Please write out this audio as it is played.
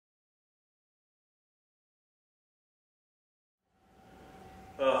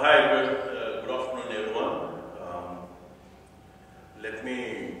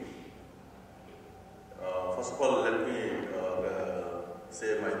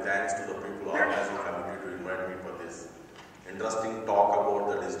and thanks to the people organizing committee to invite me for this interesting talk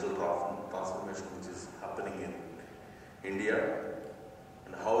about the digital transformation which is happening in India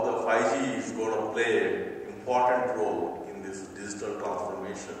and how the 5G is going to play an important role in this digital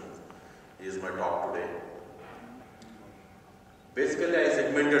transformation is my talk today. Basically, I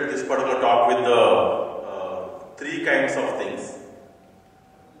segmented this particular talk with the three kinds of things.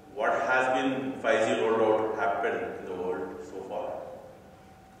 What has been 5G rollout happened in the world so far,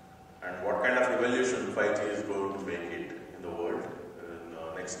 and what kind of evolution 5G is going to make it in the world in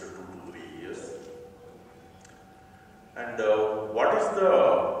the next 2 to 3 years, and what is the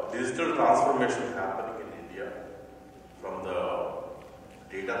digital transformation happening in India from the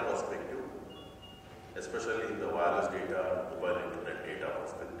data perspective, especially in the wireless data, mobile internet data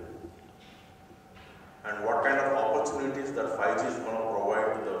perspective, and what kind of opportunities that 5G is going to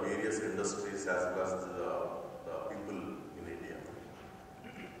provide to the various industries as well as to the people in India.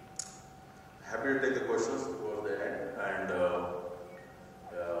 Happy to take the questions towards the end, and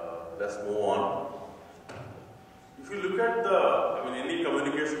let's move on. If you look at any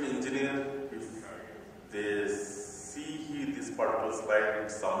communication engineer, if they see this particular slide, it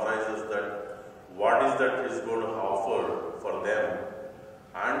summarizes that what is that is going to offer for them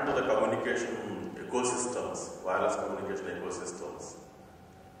and to the communication ecosystems, wireless communication ecosystems,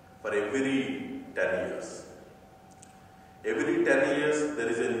 for every 10 years. Every 10 years, there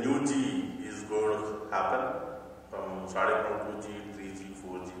is a new G is going to happen, starting from 2G, 3G,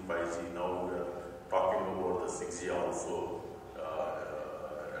 4G, 5G. Now we are talking about the 6G also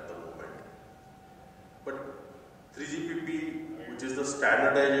at the moment. But 3GPP, which is the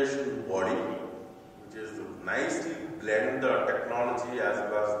standardization body, which is to nicely blend the technology as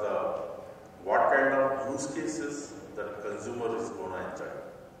well as what kind of use cases that consumer is going to enjoy.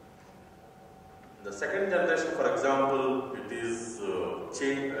 In the second generation, for example, it is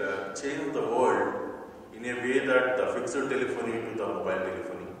change the world in a way that the fixed telephony to the mobile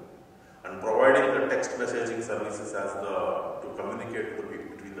telephony and providing the text messaging services as to communicate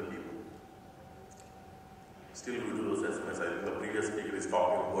between the people. Still we do those SMS. I think the previous speaker is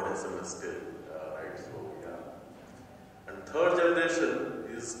talking about SMS still, right? So yeah. And third generation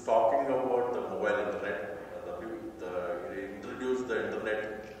is talking about the mobile internet. They introduce the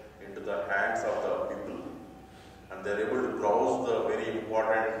internet into the hands of the people, and they're able to browse the very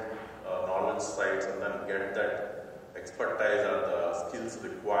important knowledge sites and then get that expertise or the skills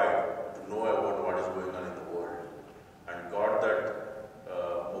required to know about what is going on in the world, and got that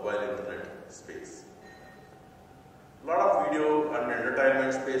mobile internet space. A lot of video and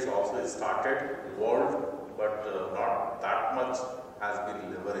entertainment space also is started, evolved, but not that much has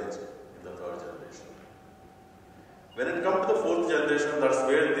been leveraged in the third generation. When it comes to the fourth generation, that's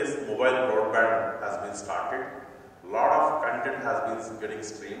where this mobile broadband has been started. A lot of content has been getting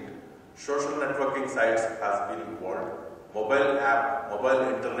streamed. Social networking sites has been involved. Mobile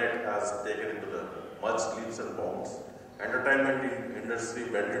internet has taken into the much leaps and bounds. Entertainment industry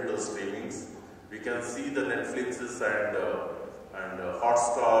went into the streamings. We can see the Netflixes and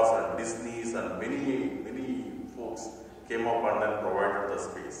Hotstars and Disneys and many folks came up and then provided the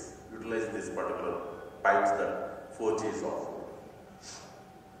space, utilized these particular pipes that 4G is offering.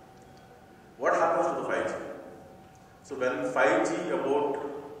 What happens to the 5G? So when 5G about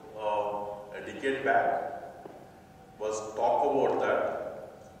a decade back was talk about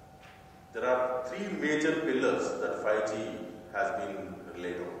that, there are three major pillars that 5G has been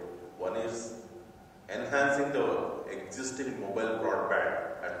laid out. One is enhancing the existing mobile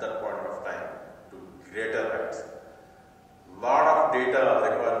broadband at that point of time to greater heights. Lot of data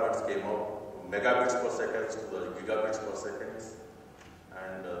requirements came out, megabits per second to the gigabits per second,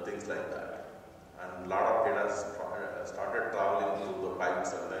 and things like that. And a lot of data started traveling through the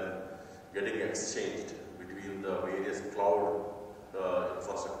pipes and then getting exchanged between the various cloud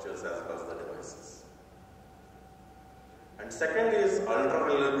infrastructures as well as the devices. And second is ultra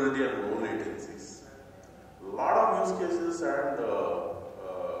reliability and low latencies. A lot of use cases and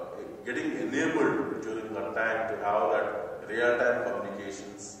getting enabled during that time to have that real-time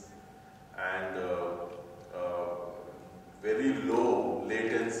communications and very low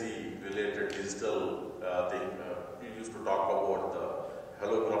latency related digital thing. We used to talk about the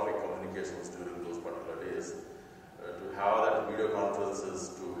holographic communications during those particular days. To have that video conferences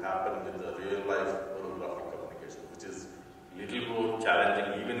to happen with the real life holographic communication, which is little more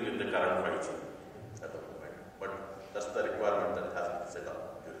challenging even with the current 5G at the moment. But that's the requirement that has been set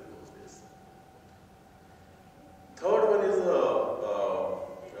up during those days. Third one is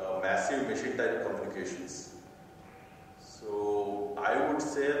massive machine type communications. So I would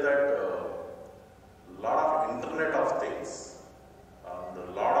say that a lot of Internet of Things and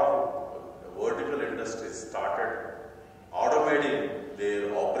a lot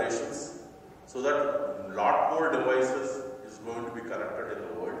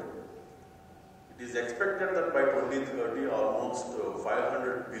expected that by 2030, almost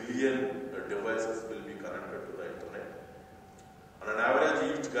 500 billion devices will be connected to the internet. On an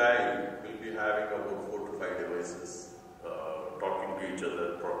average, each guy will be having about 4 to 5 devices, talking to each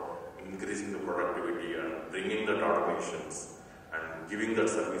other, increasing the productivity and bringing that automations and giving that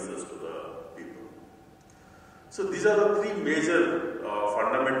services to the people. So these are the 3 major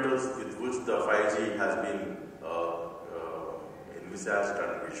fundamentals with which the 5G has been envisaged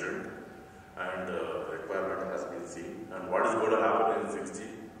and visioned, and requirement has been seen. And what is going to happen in 6G?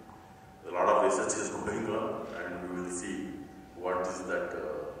 A lot of research is going on, and we will see what is that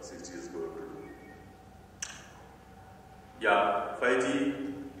 6G is going to do. Yeah,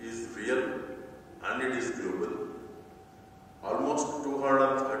 5G is real and it is global. Almost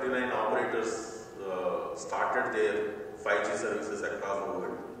 239 operators started their 5G services across the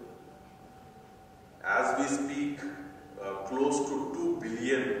world. As we speak, close to 2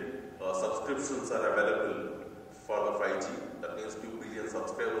 billion subscriptions are available for the 5G. That means 2 billion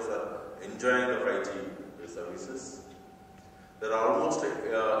subscribers are enjoying the 5G services. There are almost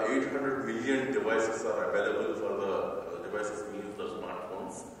 800 million devices are available for the devices means the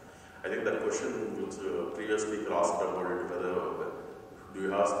smartphones. I think that question which previous speaker asked about it, whether do you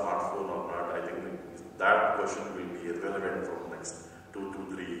have a smartphone or not, I think that question will be irrelevant from next 2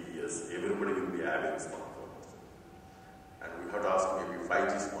 to 3 years. Everybody will be having smartphones. And we have to ask maybe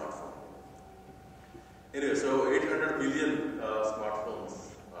 5G smartphone. Anyway, so 800 million smartphones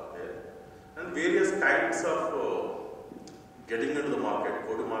are there. And various kinds of getting into the market,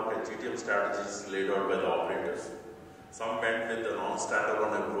 go-to-market GTM strategies laid out by the operators. Some went with the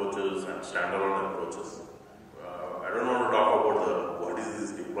non-standalone approaches and standalone approaches. I don't want to talk about what is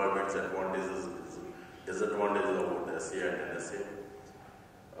these deployments, advantages, disadvantages about the SA and NSA.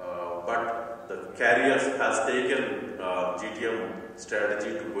 But the carriers has taken GTM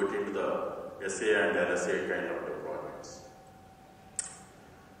strategy to put into the SA and NSA kind of deployments.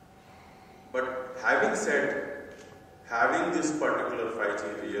 But having said, having this particular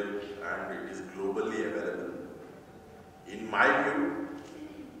 5G real and it is globally available, in my view,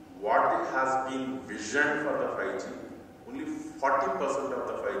 what has been visioned for the 5G, only 40% of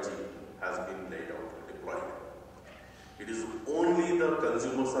the 5G has been laid out, deployed. It is only the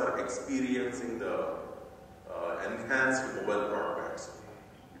consumers are experiencing the enhanced mobile broadbands.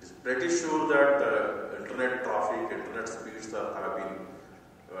 It is pretty sure that the internet traffic, internet speeds have been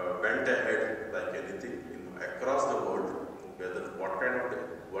went ahead like anything across the world, whether what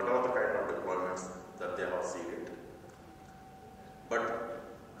are the kind of deployments that they have seen it. But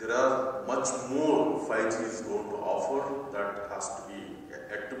there are much more 5G is going to offer that has to be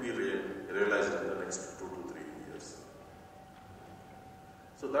yet to be realized in the next 2 to 3 years.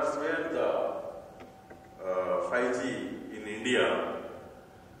 So that's where the 5G in India,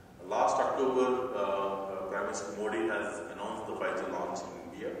 last October, Prime Minister Modi has announced the 5G launch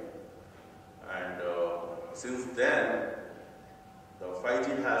in India, and since then, the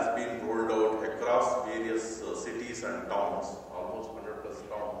 5G has been rolled out across various cities and towns. Almost 100 plus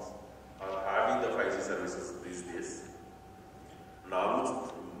towns are having the 5G services these days. And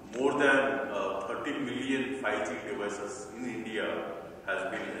almost more than 30 million 5G devices in India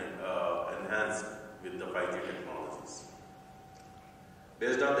has been enhanced with the 5G technologies.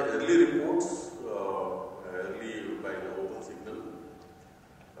 Based on the early reports, early by the Open Signal,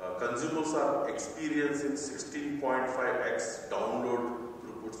 consumers are experiencing 16.5x download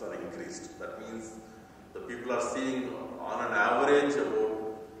throughputs are increased. That means the people are seeing on an average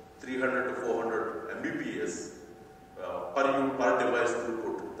about 300 to 400 Mbps per device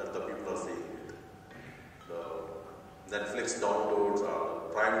throughput that the people are seeing it. The Netflix downloads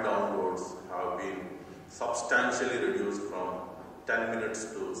or Prime downloads have been substantially reduced from 10 minutes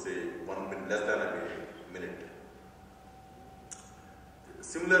to say 1 minute, less than a minute.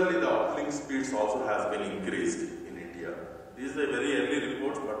 Similarly, the uplink speeds also has been increased in India. These are very early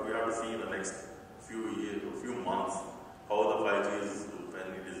reports, but we have to see in the next few months how the 5G is, when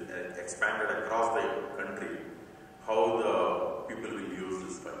it is expanded across the country, how the people will use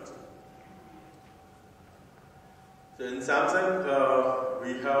this 5G. So in Samsung,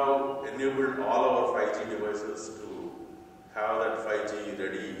 we have enabled all our 5G devices to have that 5G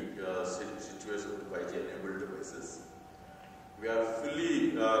ready situation with 5G enabled devices. We are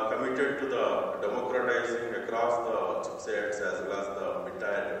fully committed to the democratizing across the chipsets as well as the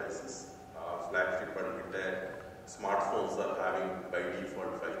mid-tier devices. Flagship and mid-tier smartphones are having by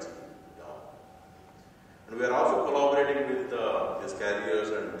default 5G now. And we are also collaborating with these carriers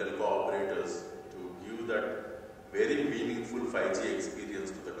and telco operators to give that very meaningful 5G experience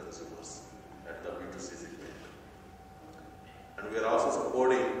to the consumers at the B2C segment. And we are also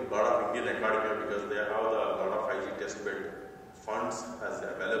supporting a lot of Indian academia because they have a lot of 5G test bed funds as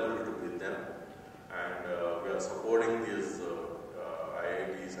available to with them. And we are supporting these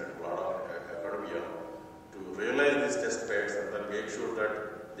IITs and a lot of academia to realize these test beds and then make sure that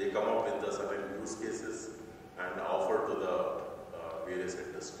they come up with the certain use cases and offer to the various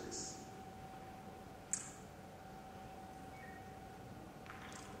industries.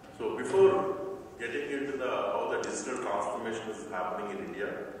 So before getting into how the digital transformation is happening in India,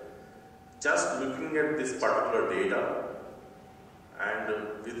 just looking at this particular data and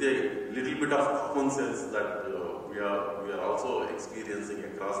with a little bit of common sense that we are also experiencing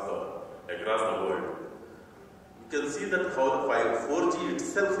across the world, you can see that how the 4G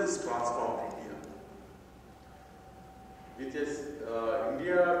itself is transformed India. With this,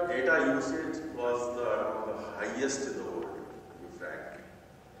 India data usage was among the highest in the world, to be frank.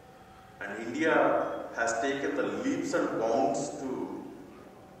 And India has taken the leaps and bounds to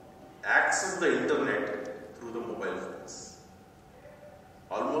access the internet through the mobile phones.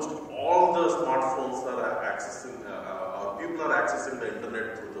 Almost all the smartphones are accessing, or people are accessing the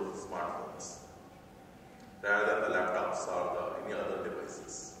internet through those smartphones, rather than the laptops or any other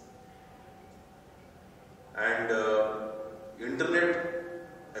devices. And internet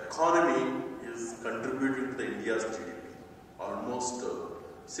economy is contributing to the India's GDP. Almost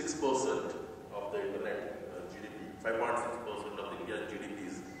 6% of the internet GDP, 5.6% of the India's GDP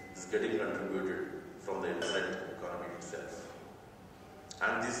is getting contributed from the internet economy itself.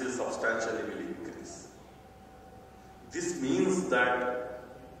 And this is substantially will increase. This means that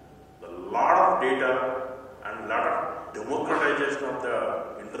a lot of data and a lot of democratization of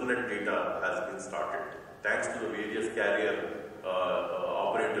the internet data has been started, thanks to the various carrier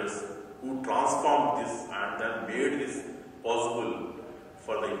operators who transformed this and then made this possible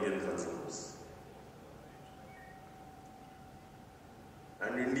for the Indian consumers.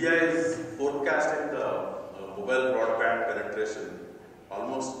 And India is forecasting the mobile broadband penetration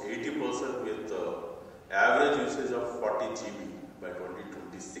almost 80% with average usage of 40 GB by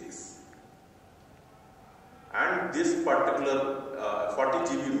 2026. And this particular 40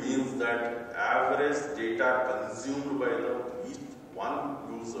 GB means that average data consumed by each one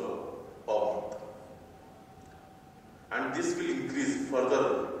user per month. And this will increase further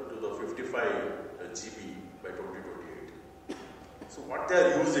to the 55 GB by 2028. So what they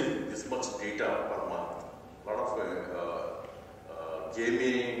are using this much data per month, a lot of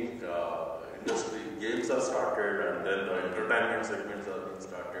gaming industry, games are started, and then the entertainment segments are being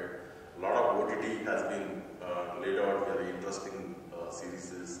started. A lot of OTT has been laid out, very interesting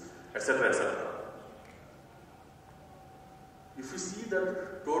series, etc., etc. If you see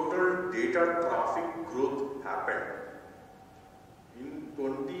that total data traffic growth happened in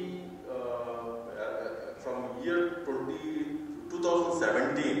from year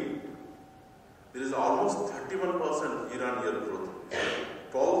 2017, there is almost 31% year-on-year growth.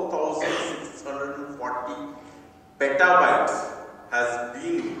 12,640 petabytes has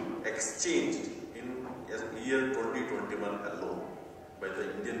been exchanged in year 2021 alone by the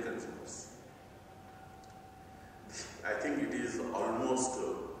Indian consumers. I think it is almost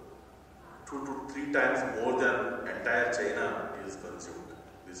 2 to 3 times more than entire China is consumed,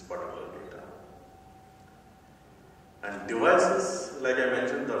 this particular data. And devices, like I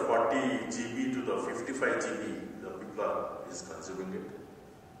mentioned, the 40 GB to the 55 GB, the people is consuming it.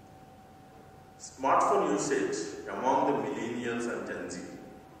 Smartphone usage among the millennials and Gen Z,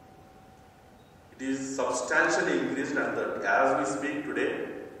 it is substantially increased, and as we speak today,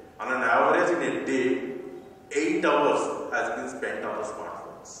 on an average in a day, 8 hours has been spent on the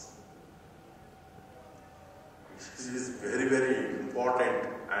smartphones. This is very, very important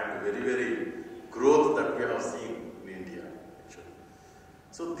and very, very growth that we have seen in India, actually.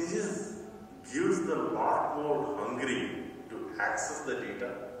 So this gives them a lot more hungry to access the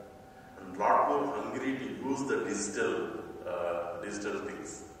data and a lot more hungry to use the digital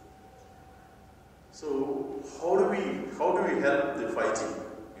things. So how do we help the 5G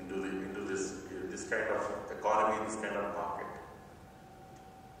into this kind of economy, this kind of market?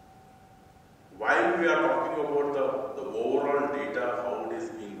 While we are talking about the overall data, how it is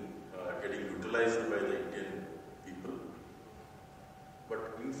being getting utilized by the Indian people,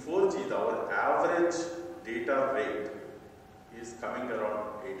 but in 4G, our average data rate is coming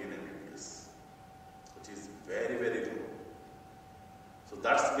around 18 Mbps, which is very, very low. So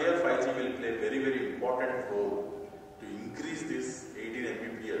that's where 5G will play a very, very important role to increase this 18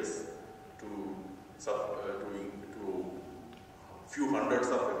 Mbps to few hundreds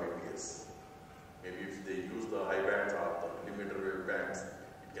of Mbps. Maybe if they use the high bands or the millimeter wave bands,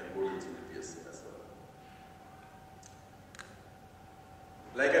 it can go to Gbps as well.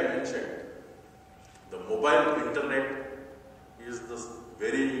 Like I mentioned, the mobile internet is the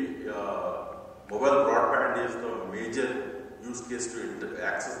mobile broadband is the major use case to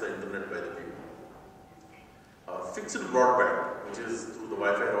access the internet by the people. Fixed broadband, which is through the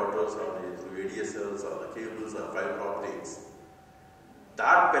Wi-Fi routers or through ADSLs or the cables or fiber optics,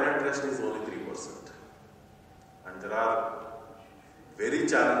 that penetration is only 3%. And there are very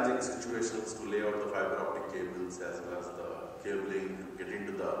challenging situations to lay out the fiber optic cables as well as the cabling to get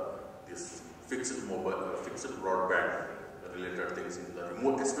into this fixed broadband related things in the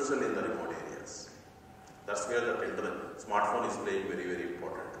remote, especially in the remote areas. That's where the smartphone is playing very, very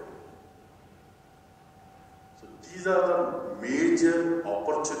important role. So these are the major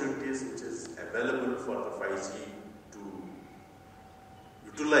opportunities which is available for the 5G to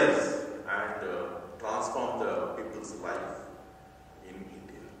utilize and transform the people's life in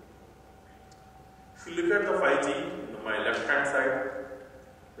India. If you look at the 5G, on my left hand side,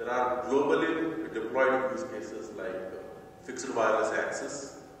 there are globally deployed use cases like fixed wireless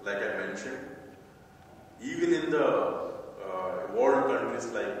access, like I mentioned. Even in the world countries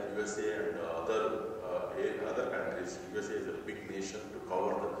like USA and other countries, USA is a big nation to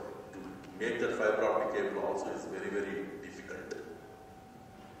make that fiber optic cable also is very, very difficult.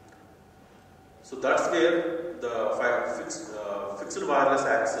 So that's where the fixed wireless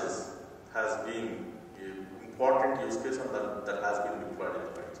access has been an important use case and that has been deployed in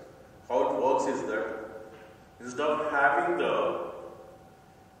the 5G. How it works is that instead of having the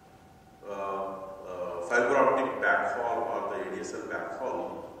fiber optic backhaul or the ADSL backhaul,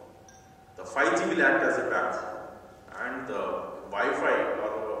 the 5G will act as a backhaul, and the Wi-Fi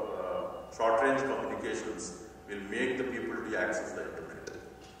or short-range communications will make the people to access the internet.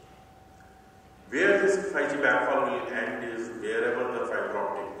 Where this 5G backhaul will end is wherever the fiber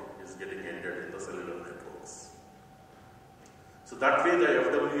optic is getting ended in the cellular networks. So that way the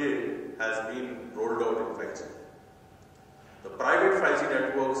FWA has been rolled out in 5G. The private 5G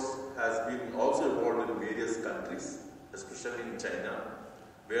networks has been also evolved in various countries, especially in China,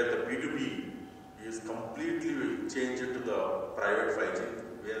 where the B2B is completely changed to the private 5G,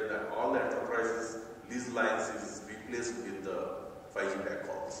 where all the enterprises lease lines is replaced with the 5G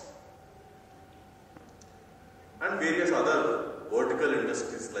backhauls. And various other vertical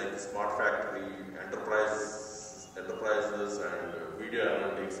industries like smart factory, enterprises and video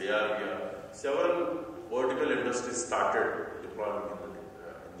analytics, AR, VR, several vertical industries started deploying in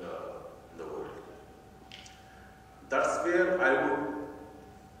the world. That's where I would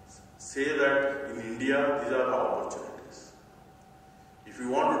say that in India, these are the opportunities. If you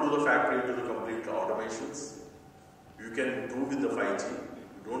want to do the factory to the complete automations, you can do with the 5G.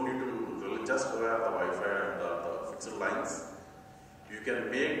 You don't need to just have the Wi-Fi and the fixed lines. You can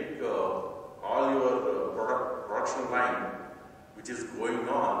make all your production line which is going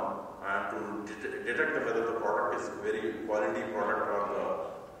on and to detect whether the product is very quality product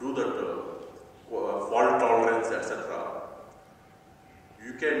or do that fault tolerance, etc.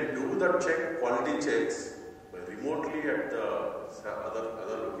 You can do the quality checks remotely at the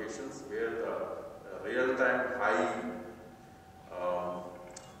other locations where the real-time high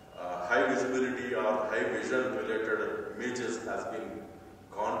visibility or high vision related images has been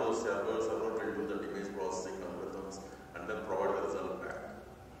gone to server will do the image processing algorithms and then provide the result back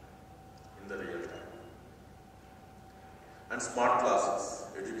in the real time. And smart classes,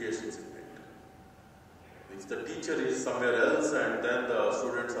 education segment. If the teacher is somewhere else and then the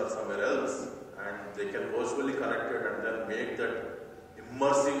students are somewhere else and they can virtually connect it and then make that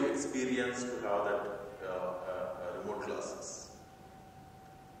immersive experience to have that remote classes.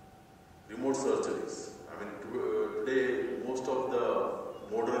 Remote surgeries. I mean, today most of the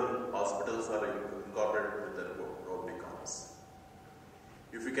modern hospitals are incorporated with the robotic arms.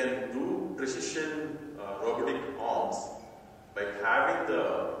 If you can do precision robotic arms by having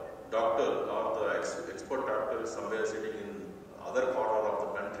the doctor or the expert doctor somewhere sitting in other corner of the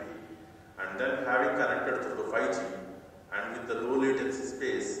country and then having connected through the 5G and with the low latency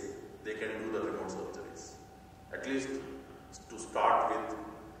space, they can do the remote surgeries. At least to start with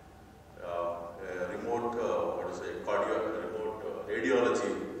remote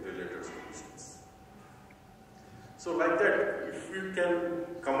radiology related solutions. So like that, if you can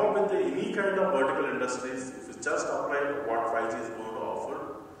come up with any kind of vertical industries, if you just apply what 5G is going to offer,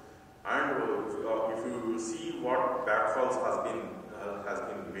 and if you see what backhauls has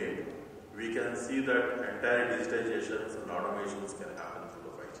been made, we can see that entire digitizations and automations can happen through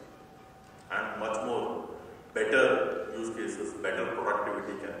the 5G, and much more better use cases, better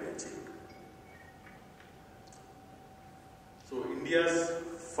productivity can be achieved. So India's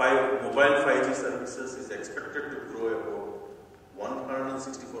mobile 5G services is expected to grow about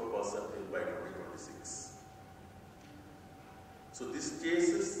 164% by 2026. So this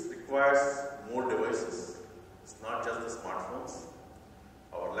cases requires more devices. It's not just the smartphones.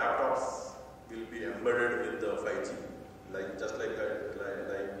 Our laptops will be embedded with the 5G, just like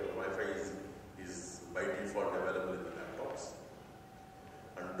Wi-Fi is by default available in the laptops.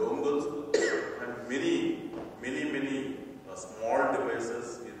 And dongles and many small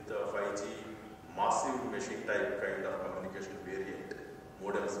devices with the 5G massive machine type kind of communication variant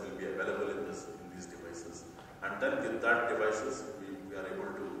modems will be available in these devices. And then with that devices, we are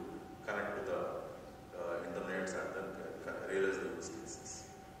able to connect to the internet and then realize the use cases.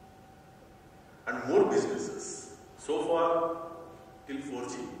 And more businesses. So far, till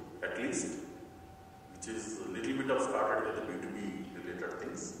 4G at least, which is a little bit of started with the B2B related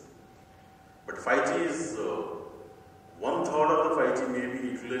things. But 5G is 1/3 of the 5G may be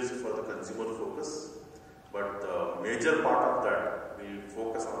utilized for the consumer focus, but the major part of that will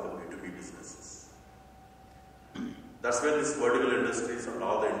focus on the B2B businesses. That's where this vertical industries and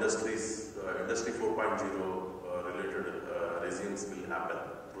all the industries, Industry 4.0 related regimes will happen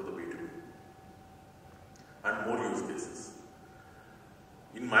through the B2B. And more use cases.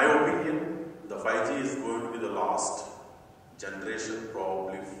 In my opinion, the 5G is going to be the last generation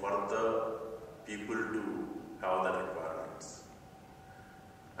probably for the people to have the requirements.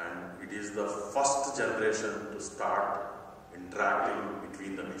 And it is the first generation to start interacting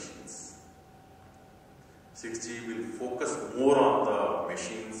between the machines. 6G will focus more on the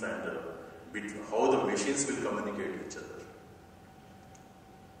machines and how the machines will communicate with each other.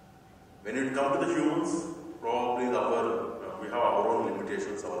 When it comes to the humans, probably we have our own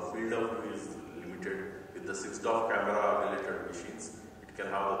limitations. Our field of view is limited. With the 6DoF camera related machines, it can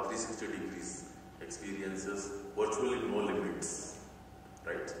have the 360 degrees experiences, virtually no limits,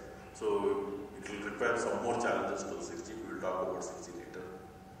 right? So it will require some more challenges to 6G. We will talk about 6G later.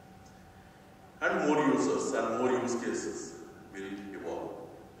 And more users and more use cases will evolve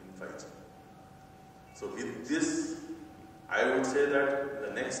in 5G. So with this, I would say that in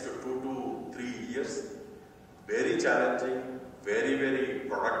the next 2 to 3 years, very challenging, very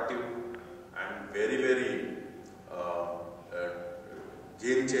productive, and very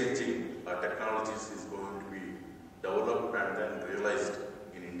game-changing technologies is going to be developed and then realized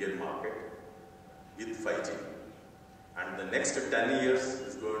in Indian market with 5G. And the next 10 years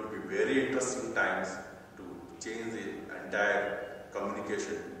is going to be very interesting times to change the entire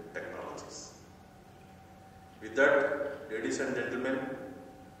communication technologies. With that, ladies and gentlemen,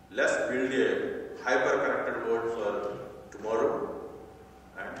 let's build a hyper-connected world for tomorrow.